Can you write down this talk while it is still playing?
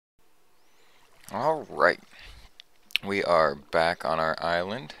Alright, we are back on our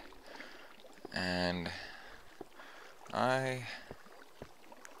island, and I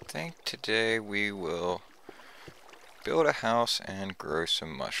think today we will build a house and grow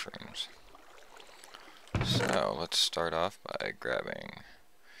some mushrooms. So let's start off by grabbing,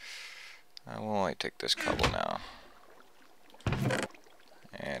 I will only take this cobble now,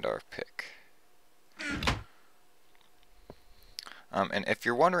 and our pick. And if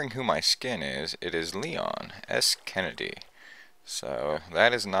you're wondering who my skin is, it is Leon S. Kennedy. So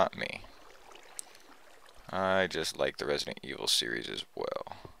that is not me. I just like the Resident Evil series as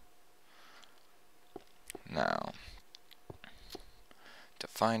well. Now, to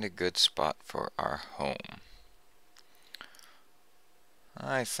find a good spot for our home.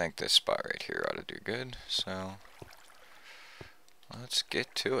 I think this spot right here ought to do good, so let's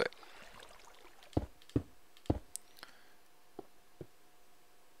get to it.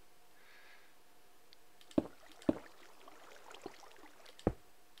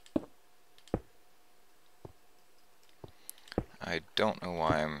 I don't know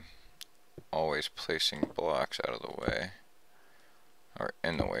why I'm always placing blocks out of the way, or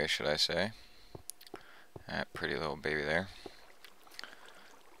in the way, should I say. That pretty little baby there.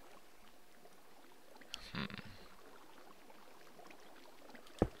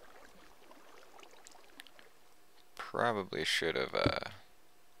 Probably should have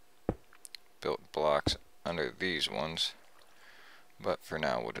built blocks under these ones, but for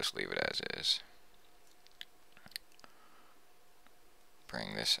now we'll just leave it as is.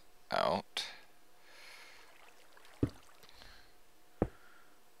 Bring this out.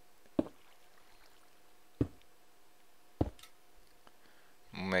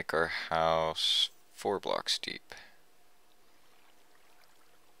 We'll make our house 4 blocks deep.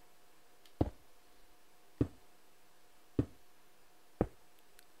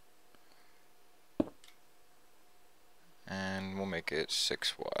 And we'll make it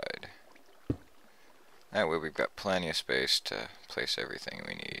 6 wide. That way we've got plenty of space to place everything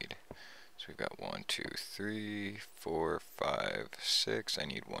we need. So we've got 1, 2, 3, 4, 5, 6. I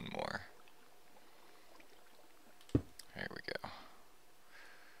need one more. There we go.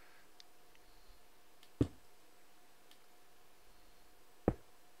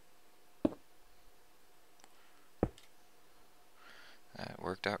 That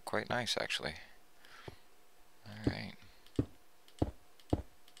worked out quite nice, actually. Alright.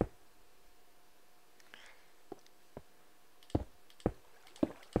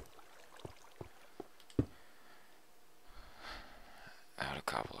 Out of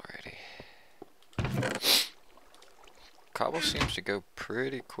cobble already. Cobble seems to go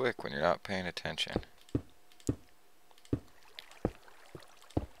pretty quick when you're not paying attention.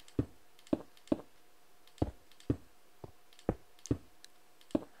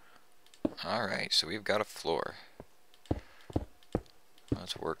 Alright, so we've got a floor.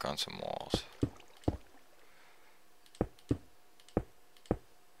 Let's work on some walls.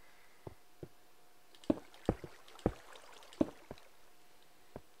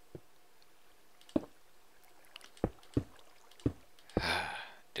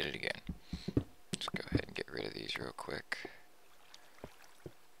 Did it again. Let's go ahead and get rid of these real quick.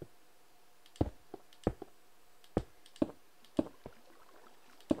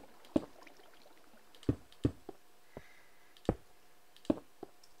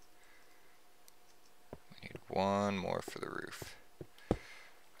 We need one more for the roof.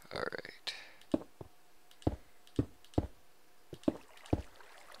 Alright.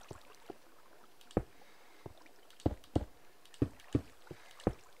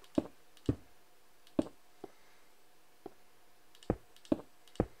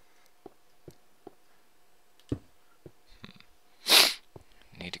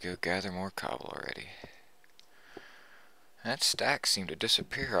 Need to go gather more cobble already. That stack seemed to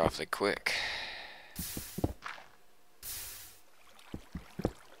disappear awfully quick.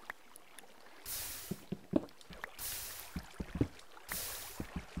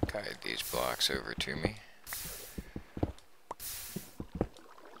 Guide these blocks over to me.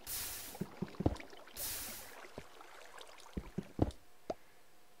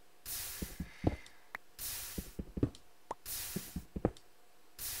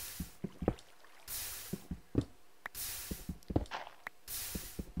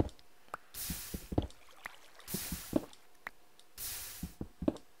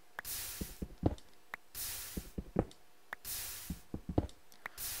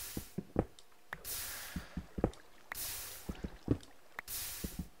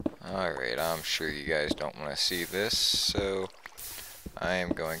 Alright, I'm sure you guys don't want to see this, so I am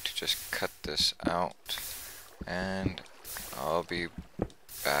going to just cut this out, and I'll be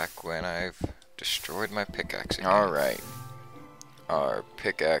back when I've destroyed my pickaxe again. Alright. Our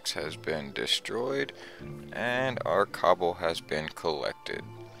pickaxe has been destroyed, and our cobble has been collected.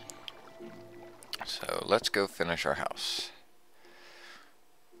 So let's go finish our house.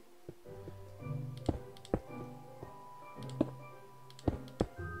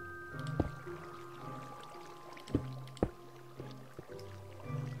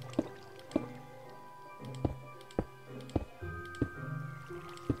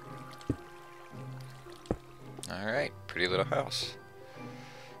 Alright, pretty little house.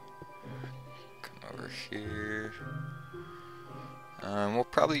 Come over here. We'll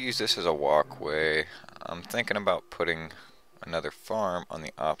probably use this as a walkway. I'm thinking about putting another farm on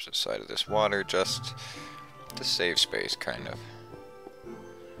the opposite side of this water, just to save space, kind of.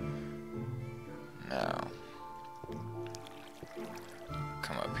 Now,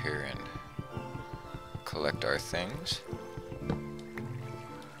 come up here and collect our things.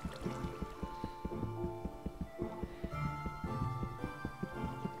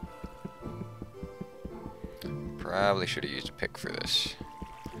 Probably should have used a pick for this.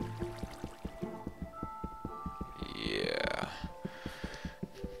 Yeah.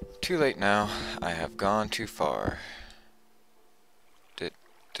 Too late now. I have gone too far. Did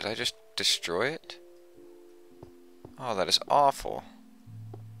I just destroy it? Oh, that is awful.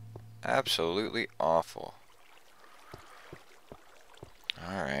 Absolutely awful.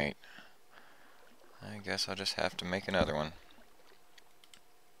 Alright. I guess I'll just have to make another one.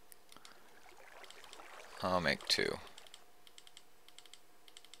 I'll make 2.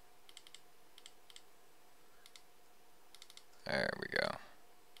 There we go.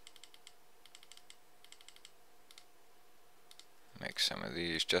 Make some of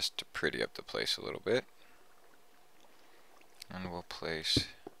these just to pretty up the place a little bit. And we'll place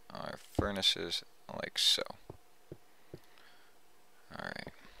our furnaces like so. Alright.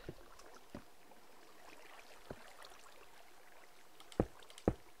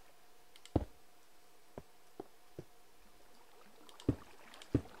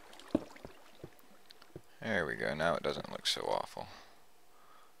 There we go, now it doesn't look so awful.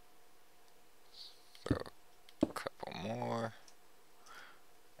 Throw a couple more.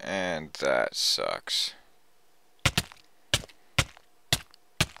 And that sucks.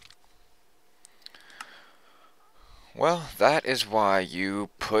 Well, that is why you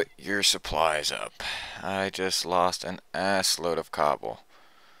put your supplies up. I just lost an ass load of cobble.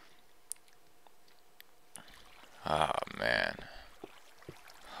 Oh man.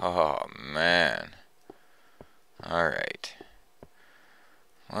 Oh man. Alright.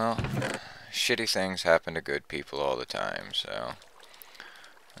 Well, shitty things happen to good people all the time, so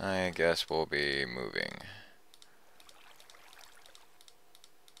I guess we'll be moving.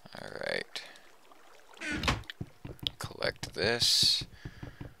 Alright. Collect this.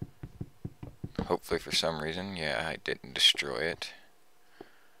 Hopefully for some reason, yeah, I didn't destroy it.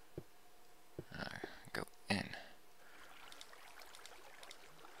 Go in.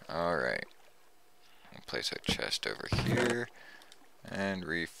 Alright. We'll place a chest over here and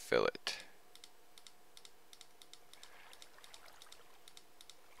refill it.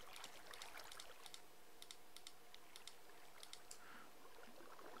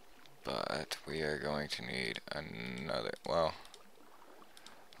 But we are going to need another, well,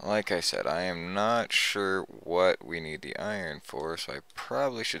 like I said, I am not sure what we need the iron for, so I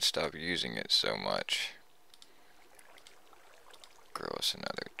probably should stop using it so much. Grow us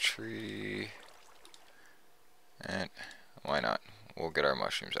another tree. And why not? We'll get our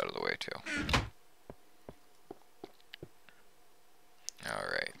mushrooms out of the way too.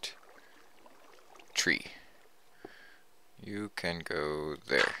 Alright. Tree. You can go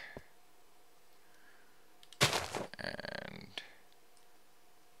there. And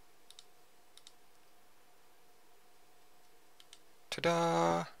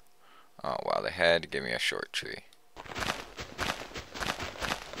ta-da! Oh wow, they had to give me a short tree.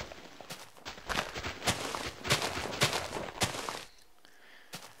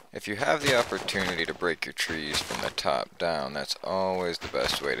 If you have the opportunity to break your trees from the top down, that's always the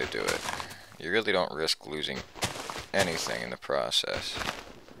best way to do it. You really don't risk losing anything in the process.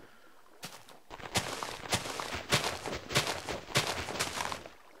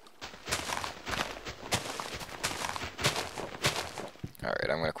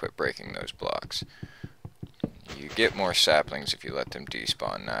 Alright, I'm going to quit breaking those blocks. You get more saplings if you let them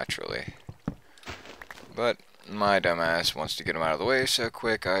despawn naturally. But my dumbass wants to get them out of the way so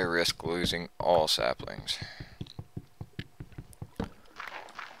quick I risk losing all saplings.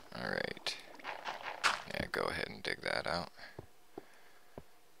 Alright. Yeah, go ahead and dig that out.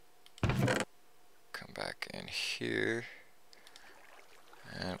 Come back in here.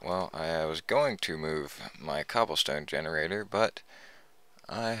 And, well, I have was going to move my cobblestone generator, but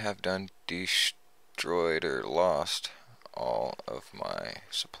I have done destroyed or lost all of my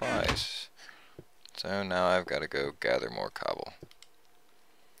supplies. So now I've got to go gather more cobble.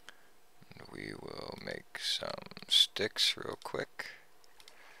 And we will make some sticks real quick.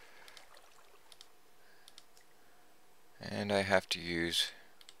 And I have to use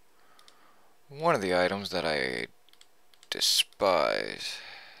one of the items that I despise,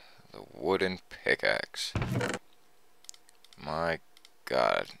 the wooden pickaxe. My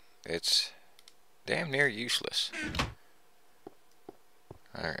God, it's damn near useless.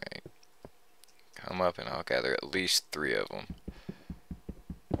 Alright, come up and I'll gather at least 3 of them.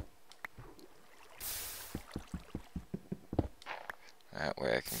 That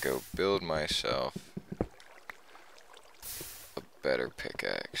way I can go build myself a better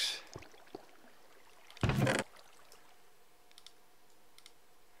pickaxe.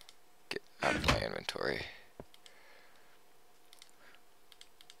 Get out of my inventory.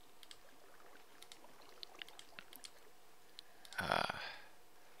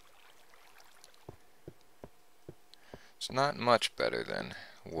 It's not much better than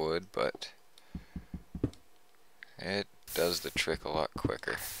wood, but it does the trick a lot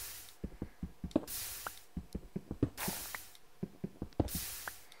quicker.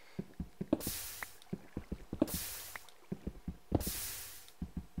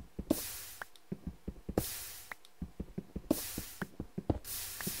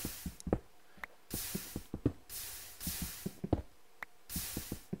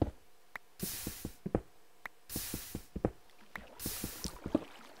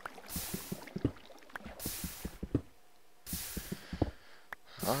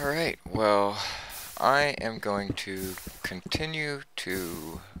 Alright, well, I am going to continue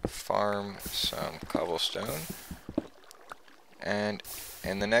to farm some cobblestone, and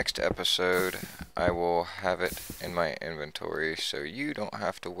in the next episode I will have it in my inventory so you don't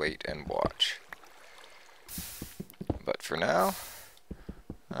have to wait and watch. But for now,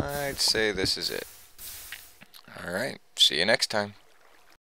 I'd say this is it. Alright, see you next time.